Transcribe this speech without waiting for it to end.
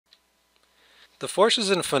The forces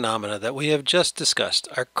and phenomena that we have just discussed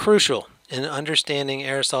are crucial in understanding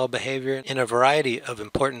aerosol behavior in a variety of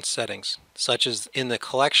important settings, such as in the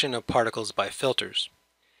collection of particles by filters.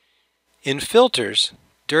 In filters,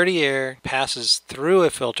 dirty air passes through a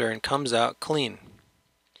filter and comes out clean.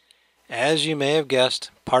 As you may have guessed,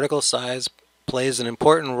 particle size plays an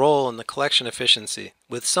important role in the collection efficiency,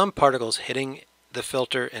 with some particles hitting the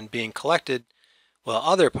filter and being collected, while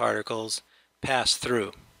other particles pass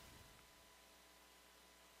through.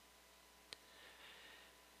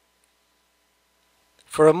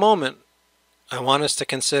 For a moment, I want us to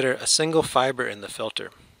consider a single fiber in the filter.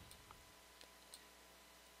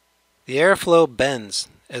 The airflow bends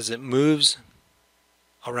as it moves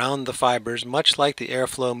around the fibers, much like the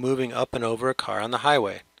airflow moving up and over a car on the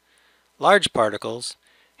highway. Large particles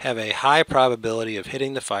have a high probability of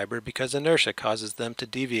hitting the fiber because inertia causes them to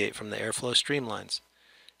deviate from the airflow streamlines.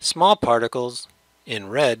 Small particles, in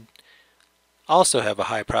red, also have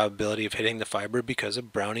a high probability of hitting the fiber because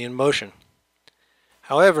of Brownian motion.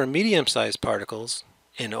 However, medium-sized particles,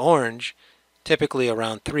 in orange, typically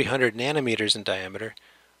around 300 nanometers in diameter,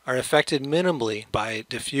 are affected minimally by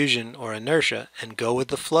diffusion or inertia and go with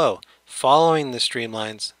the flow, following the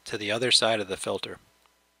streamlines to the other side of the filter.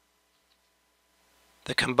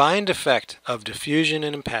 The combined effect of diffusion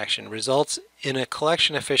and impaction results in a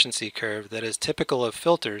collection efficiency curve that is typical of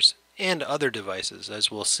filters and other devices,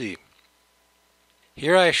 as we'll see.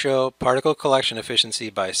 Here I show particle collection efficiency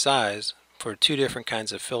by size for two different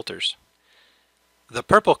kinds of filters. The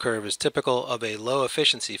purple curve is typical of a low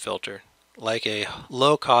efficiency filter, like a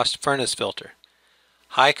low-cost furnace filter.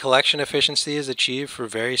 High collection efficiency is achieved for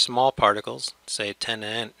very small particles, say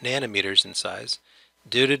 10 nanometers in size,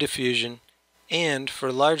 due to diffusion, and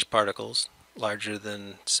for large particles, larger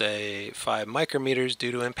than, say, 5 micrometers,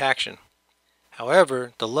 due to impaction.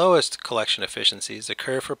 However, the lowest collection efficiencies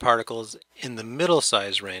occur for particles in the middle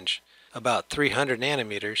size range, about 300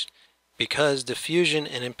 nanometers, because diffusion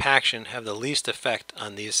and impaction have the least effect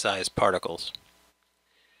on these size particles.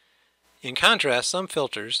 In contrast, some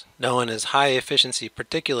filters, known as high-efficiency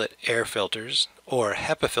particulate air filters, or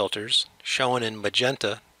HEPA filters, shown in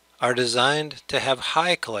magenta, are designed to have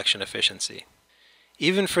high collection efficiency.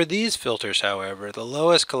 Even for these filters, however, the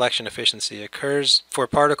lowest collection efficiency occurs for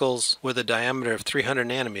particles with a diameter of 300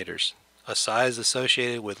 nanometers, a size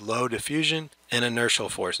associated with low diffusion and inertial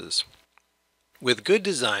forces. With good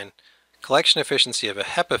design, collection efficiency of a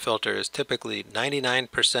HEPA filter is typically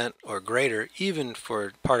 99% or greater, even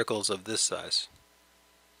for particles of this size.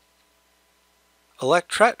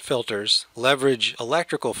 Electret filters leverage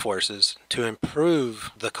electrical forces to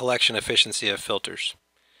improve the collection efficiency of filters.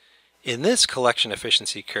 In this collection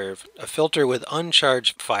efficiency curve, a filter with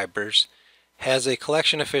uncharged fibers has a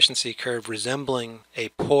collection efficiency curve resembling a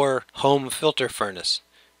poor home filter furnace,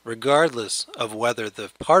 regardless of whether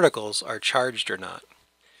the particles are charged or not.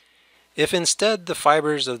 If instead the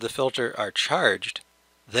fibers of the filter are charged,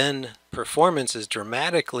 then performance is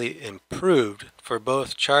dramatically improved for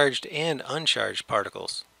both charged and uncharged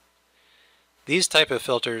particles. These type of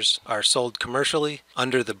filters are sold commercially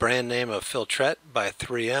under the brand name of Filtret by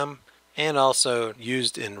 3M and also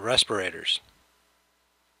used in respirators.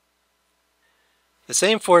 The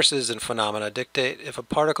same forces and phenomena dictate if a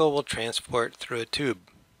particle will transport through a tube.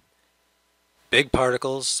 Big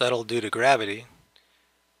particles settle due to gravity.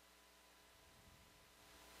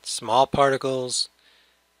 Small particles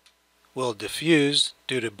will diffuse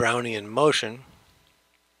due to Brownian motion,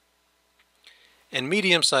 and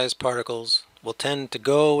medium-sized particles will tend to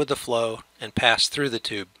go with the flow and pass through the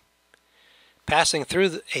tube. Passing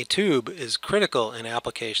through a tube is critical in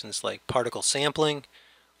applications like particle sampling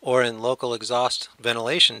or in local exhaust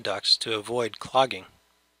ventilation ducts to avoid clogging.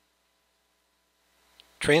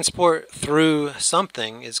 Transport through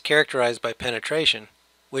something is characterized by penetration,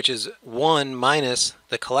 which is 1 minus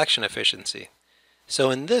the collection efficiency.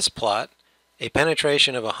 So in this plot, a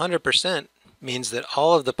penetration of 100% means that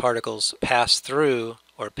all of the particles pass through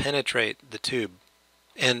or penetrate the tube.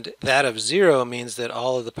 And that of 0 means that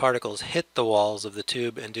all of the particles hit the walls of the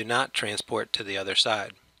tube and do not transport to the other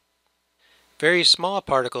side. Very small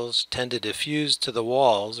particles tend to diffuse to the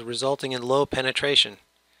walls, resulting in low penetration.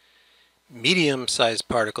 Medium-sized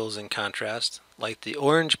particles, in contrast, like the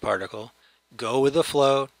orange particle, go with the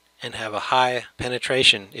flow and have a high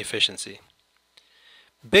penetration efficiency.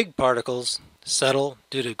 Big particles settle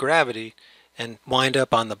due to gravity and wind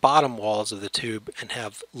up on the bottom walls of the tube and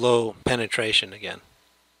have low penetration again.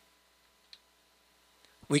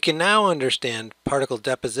 We can now understand particle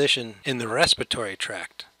deposition in the respiratory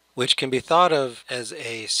tract, which can be thought of as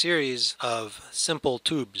a series of simple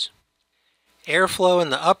tubes. Airflow in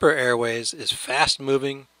the upper airways is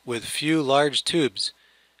fast-moving, with few large tubes,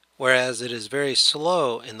 whereas it is very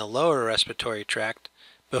slow in the lower respiratory tract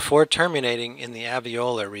before terminating in the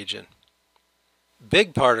alveolar region.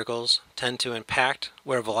 Big particles tend to impact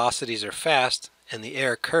where velocities are fast and the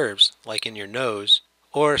air curves, like in your nose,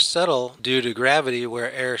 or settle due to gravity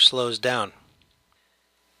where air slows down.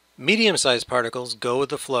 Medium-sized particles go with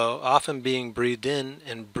the flow, often being breathed in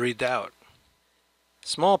and breathed out.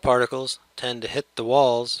 Small particles tend to hit the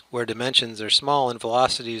walls where dimensions are small and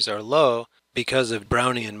velocities are low because of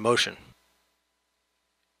Brownian motion.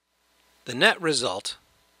 The net result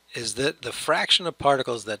is that the fraction of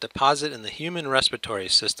particles that deposit in the human respiratory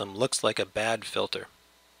system looks like a bad filter.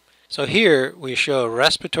 So here we show a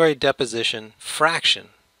respiratory deposition fraction,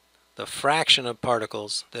 the fraction of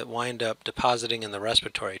particles that wind up depositing in the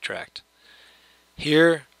respiratory tract.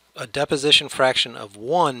 Here, a deposition fraction of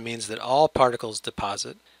 1 means that all particles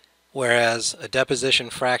deposit, whereas a deposition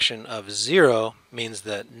fraction of 0 means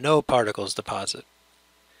that no particles deposit.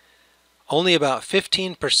 Only about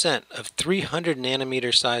 15% of 300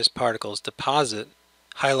 nanometer sized particles deposit,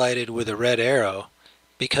 highlighted with a red arrow,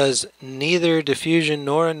 because neither diffusion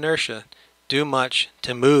nor inertia do much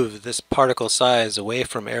to move this particle size away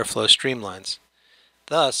from airflow streamlines.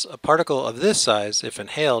 Thus, a particle of this size, if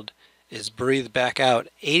inhaled, is breathed back out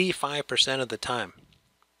 85% of the time.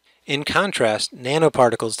 In contrast,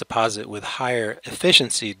 nanoparticles deposit with higher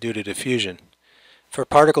efficiency due to diffusion. For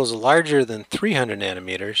particles larger than 300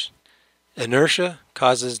 nanometers, inertia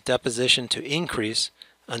causes deposition to increase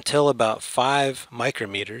until about 5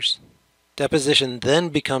 micrometers. Deposition then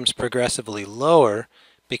becomes progressively lower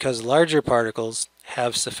because larger particles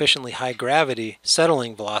have sufficiently high gravity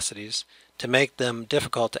settling velocities to make them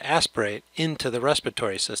difficult to aspirate into the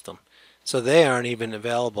respiratory system, so they aren't even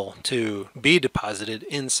available to be deposited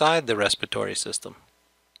inside the respiratory system.